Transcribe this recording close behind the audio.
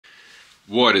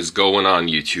What is going on,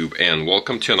 YouTube, and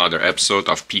welcome to another episode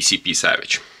of PCP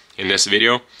Savage. In this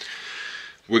video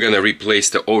we're gonna replace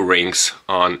the O-rings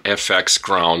on FX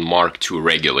Crown Mark II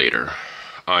regulator.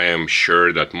 I am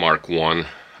sure that Mark I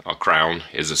crown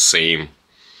is the same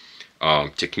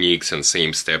techniques and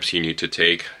same steps you need to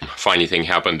take. Funny thing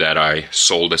happened that I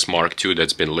sold this Mark II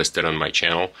that's been listed on my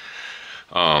channel.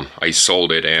 I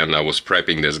sold it and I was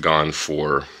prepping this gun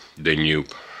for the new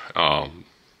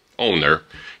owner.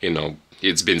 You know,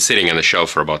 it's been sitting on the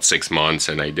shelf for about 6 months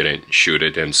and I didn't shoot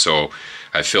it, and so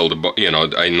I filled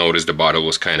the, I noticed the bottle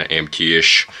was kind of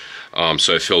empty-ish.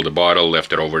 So I filled the bottle,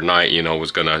 left it overnight,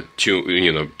 was gonna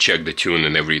tune, check the tune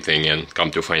and everything, and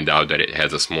come to find out that it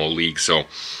has a small leak. So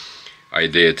I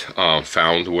did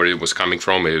found where it was coming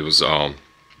from. It was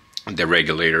the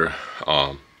regulator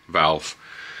valve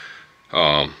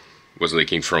was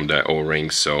leaking from the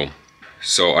O-ring. So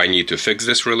I need to fix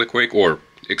this really quick, or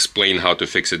explain how to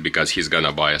fix it, because he's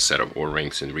gonna buy a set of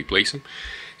O-rings and replace them.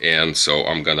 And so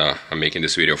I'm making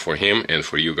this video for him and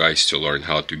for you guys to learn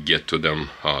how to get to them,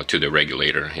 to the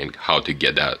regulator, and how to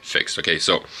get that fixed. Okay,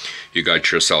 so you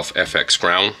got yourself FX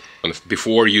Crown. And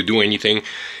before you do anything,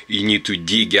 you need to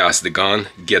degas the gun,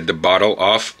 get the bottle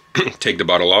off, take the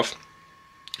bottle off,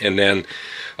 and then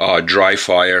dry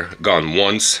fire gun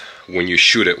once. When you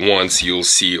shoot it once, you'll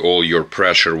see all your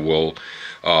pressure will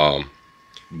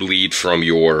bleed from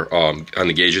your on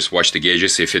the gauges. Watch the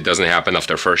gauges. If it doesn't happen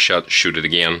after first shot, shoot it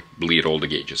again, bleed all the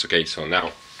gauges. Okay, so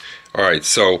now, all right,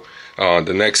 so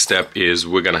the next step is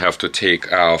we're gonna have to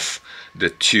take off the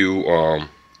two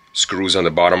screws on the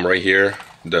bottom right here.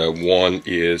 The one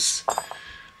is,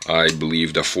 I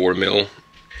believe, the 4mm,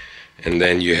 and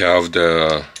then you have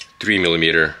the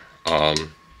 3mm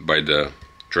by the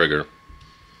trigger.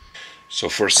 So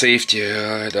for safety,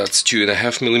 that's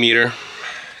 2.5mm.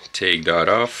 Take that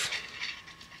off,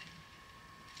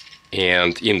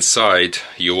 and inside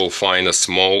you will find a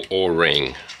small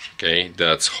O-ring, okay,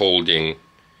 that's holding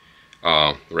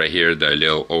right here, the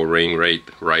little O-ring,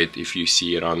 right if you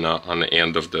see it on the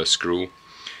end of the screw.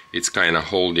 It's kind of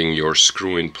holding your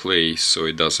screw in place so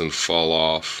it doesn't fall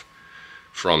off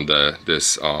from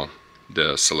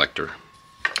the selector.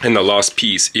 And the last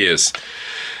piece is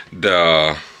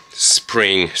the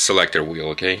spring selector wheel.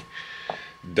 Okay,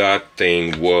 that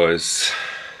thing was,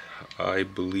 I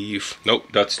believe, nope,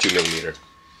 that's 2mm.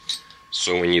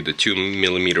 So we need the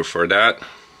 2mm for that,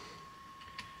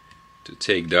 to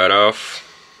take that off.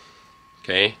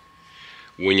 Okay,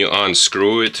 when you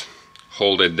unscrew it,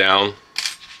 hold it down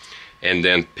and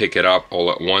then pick it up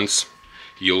all at once.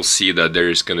 You'll see that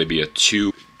there's going to be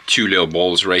two little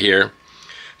balls right here.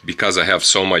 Because I have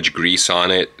so much grease on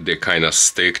it, they kind of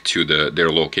stick to their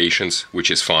locations,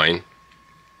 which is fine.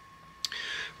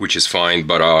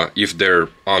 But if they're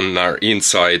on our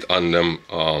inside on them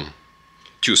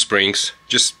two springs,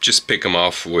 just pick them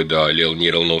off with little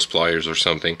needle nose pliers or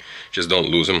something. Just don't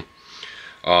lose them.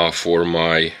 For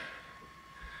my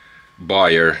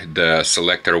buyer, the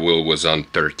selector wheel was on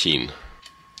 13.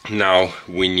 Now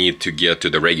we need to get to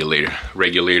the regulator.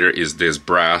 Regulator is this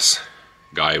brass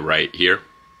guy right here.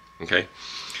 Okay,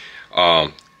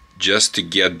 just to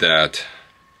get that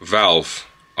valve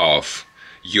off,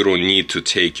 you don't need to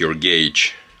take your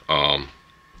gauge.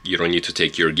 You don't need to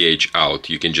take your gauge out.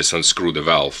 You can just unscrew the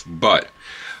valve. But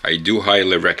I do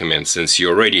highly recommend, since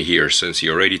you're already here, since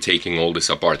you're already taking all this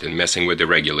apart and messing with the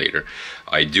regulator,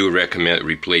 I do recommend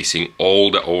replacing all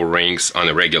the O-rings on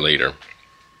the regulator.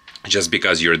 Just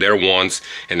because you're there once,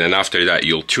 and then after that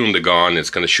you'll tune the gun, it's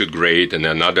gonna shoot great, and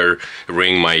another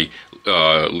ring might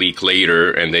leak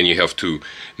later, and then you have to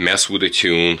mess with the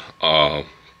tune,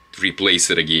 replace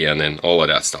it again, and all of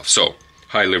that stuff. So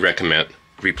highly recommend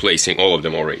replacing all of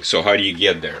them already. So how do you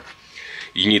get there?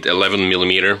 You need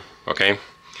 11mm, okay,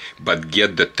 but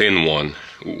get the thin one.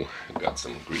 Ooh, I got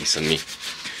some grease on me.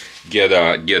 Get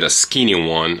a skinny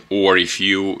one, or if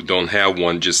you don't have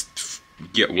one, just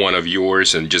get one of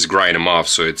yours and just grind them off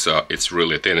so it's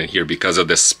really thin in here because of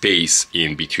the space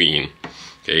in between.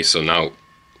 Okay, so now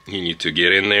you need to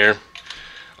get in there,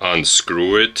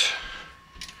 unscrew it.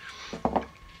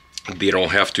 They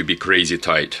don't have to be crazy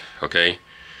tight. Okay,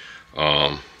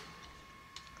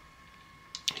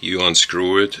 you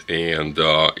unscrew it and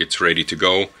it's ready to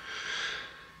go.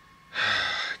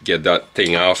 Get that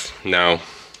thing off. Now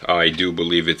I do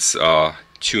believe it's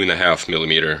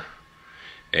 2.5mm,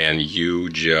 and you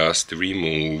just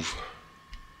remove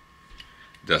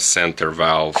the center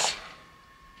valve,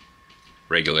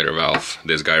 regulator valve,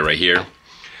 this guy right here.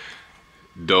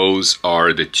 those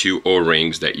are the two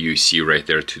O-rings that you see right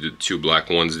there, to the two black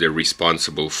ones. They're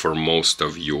responsible for most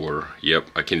of your, yep,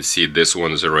 I can see this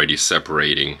one is already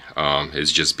separating.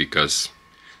 It's just because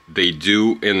they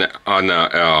do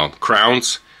on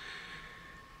crowns,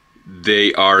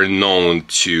 they are known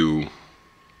to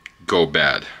go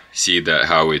bad. See that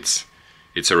how it's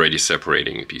already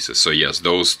separating in pieces. So yes,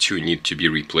 those two need to be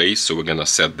replaced. So we're gonna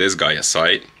set this guy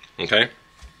aside, okay?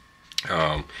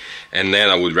 And then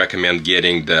I would recommend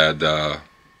getting the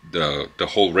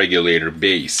whole regulator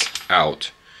base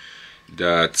out.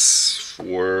 That's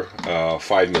for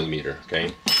 5mm,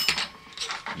 okay?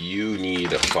 You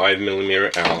need a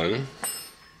 5mm Allen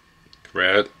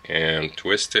thread and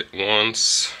twist it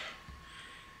once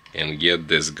and get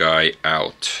this guy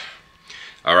out.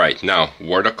 Alright, now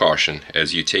word of caution,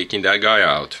 as you're taking that guy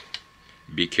out,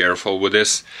 be careful with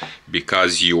this,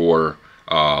 because your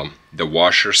the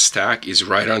washer stack is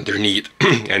right underneath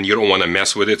and you don't want to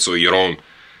mess with it so you don't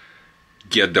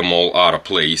get them all out of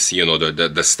place, you know,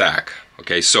 the stack.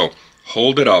 Okay, so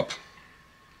hold it up,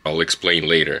 I'll explain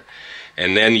later,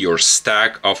 and then your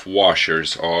stack of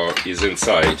washers is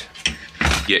inside.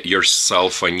 Get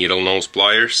yourself a needle nose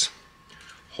pliers,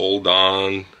 hold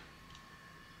on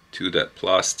to that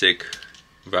plastic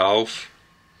valve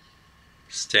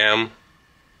stem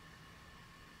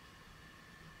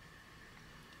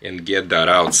and get that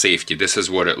out safety. This is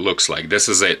what it looks like. This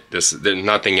is it.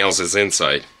 Nothing else is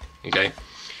inside. Okay,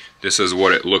 this is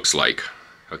what it looks like.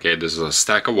 Okay, this is a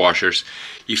stack of washers.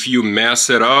 If you mess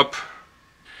it up,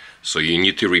 so you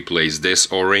need to replace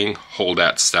this O-ring, hold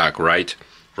that stack right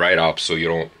up so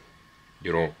you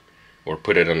don't, or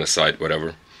put it on the side,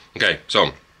 whatever. Okay,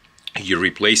 so you're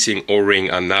replacing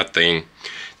O-ring on that thing,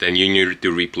 then you need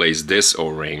to replace this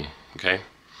O-ring, okay?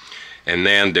 And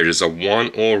then there's a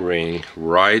one O-ring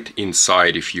right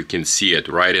inside, if you can see it,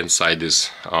 right inside this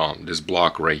this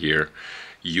block right here.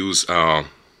 Use a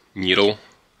needle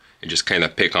and just kind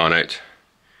of pick on it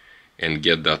and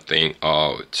get that thing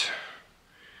out.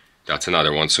 That's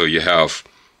another one. So you have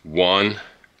 1,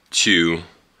 2,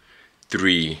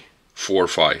 3, 4,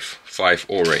 5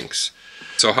 O-rings.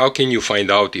 So how can you find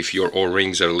out if your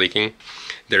O-rings are leaking?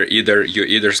 You're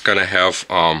either gonna have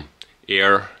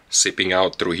air seeping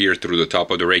out through here, through the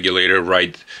top of the regulator,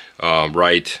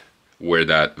 right where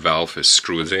that valve is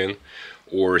screwed in,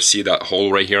 or see that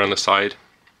hole right here on the side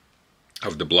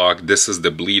of the block. This is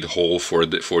the bleed hole for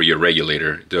your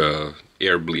regulator, the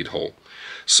air bleed hole.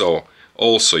 So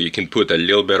also you can put a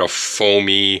little bit of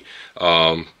foamy,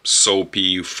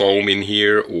 soapy foam in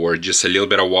here, or just a little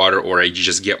bit of water, or I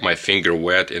just get my finger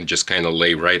wet and just kind of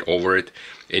lay right over it,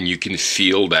 and you can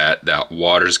feel that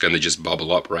water is gonna just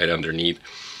bubble up right underneath.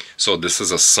 So this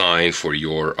is a sign for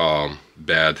your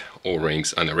bad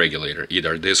O-rings on the regulator.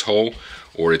 Either this hole,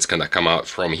 or it's gonna come out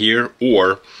from here,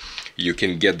 or you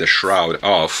can get the shroud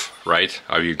off, right,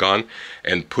 of your gun,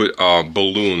 and put a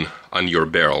balloon on your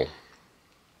barrel.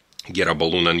 Get a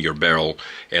balloon on your barrel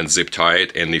and zip tie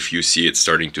it, and if you see it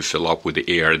starting to fill up with the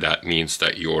air, that means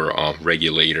that your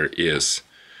regulator is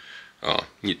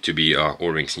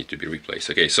O-rings need to be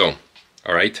replaced. Okay, so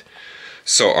all right,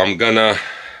 so I'm gonna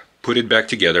put it back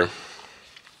together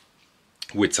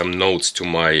with some notes to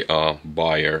my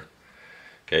buyer.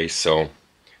 Okay, so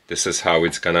this is how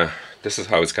it's gonna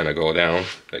go down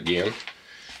again.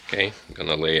 Okay, I'm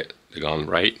gonna lay the gun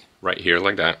right here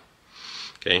like that.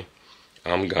 Okay,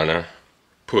 I'm gonna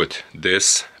put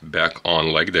this back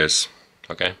on like this.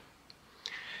 Okay,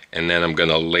 and then I'm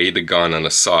gonna lay the gun on the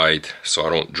side so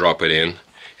I don't drop it in,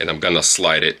 and I'm gonna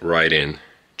slide it right in,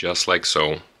 just like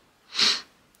so.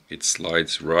 It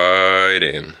slides right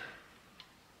in.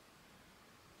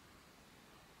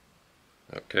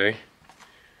 Okay,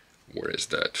 where is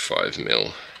that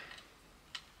 5mm?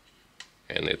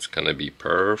 And it's gonna be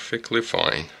perfectly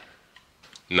fine.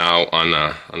 Now on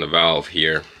the valve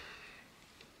here,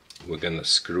 we're gonna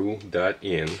screw that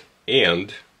in,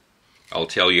 and I'll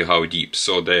tell you how deep.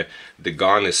 So the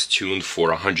gun is tuned for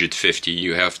 150.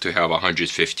 You have to have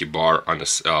 150 bar on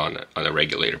a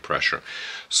regulator pressure.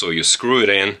 So you screw it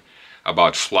in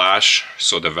about flush,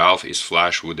 so the valve is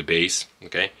flush with the base,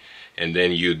 okay? And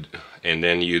then you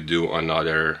do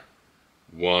another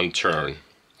one turn,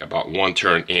 about one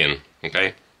turn in,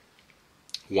 okay?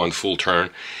 One full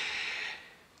turn.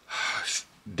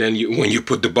 Then when you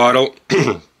put the bottle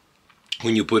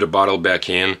when you put a bottle back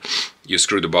in, you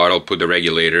screw the bottle, put the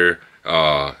regulator,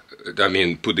 put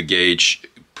the gauge,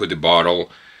 put the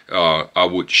bottle. I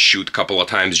would shoot a couple of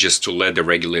times just to let the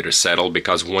regulator settle,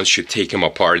 because once you take them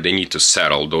apart, they need to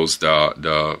settle.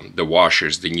 The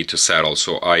washers, they need to settle.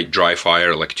 So I dry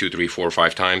fire like 2, 3, 4,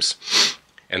 5 times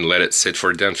and let it sit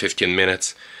for 10-15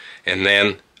 minutes. and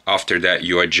then after that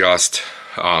you adjust,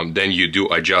 then you do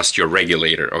adjust your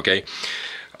regulator, okay?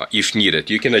 If needed.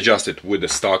 You can adjust it with the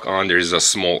stock on. There's a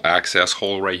small access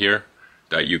hole right here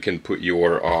that you can put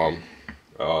your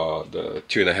the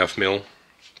 2.5 mil.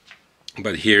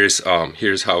 But here's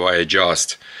how I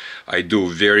adjust. I do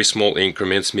very small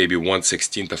increments, maybe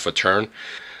 1/16 of a turn.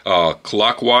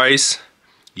 Clockwise,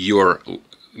 you're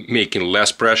making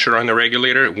less pressure on the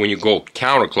regulator. When you go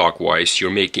counterclockwise,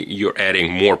 you're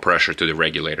adding more pressure to the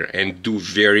regulator, and do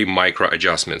very micro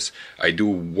adjustments. I do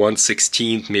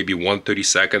 1/16, maybe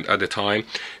 1/32 at a time.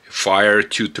 Fire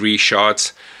 2-3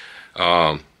 shots,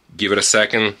 give it a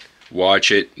second,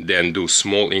 watch it, then do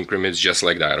small increments just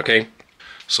like that, okay?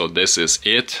 So this is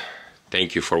it.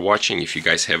 Thank you for watching. If you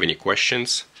guys have any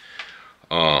questions,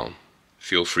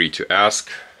 feel free to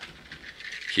ask.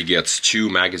 He gets 2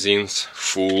 magazines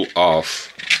full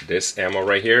of this ammo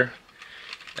right here.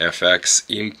 FX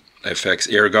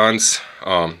air guns,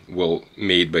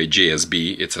 made by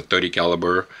JSB. It's a 30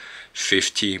 caliber,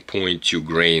 50.2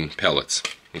 grain pellets.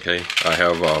 Okay, I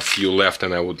have a few left,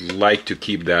 and I would like to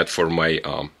keep that for my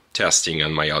testing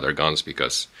on my other guns,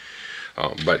 because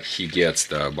but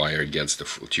the buyer gets the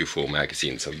 2 full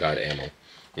magazines of that ammo.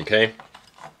 Okay,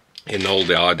 and all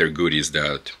the other goodies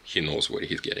that he knows what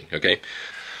he's getting. Okay,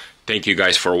 thank you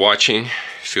guys for watching.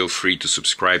 Feel free to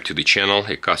subscribe to the channel.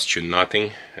 It costs you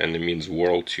nothing, and it means the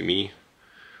world to me.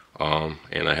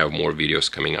 And I have more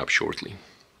videos coming up shortly.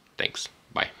 Thanks.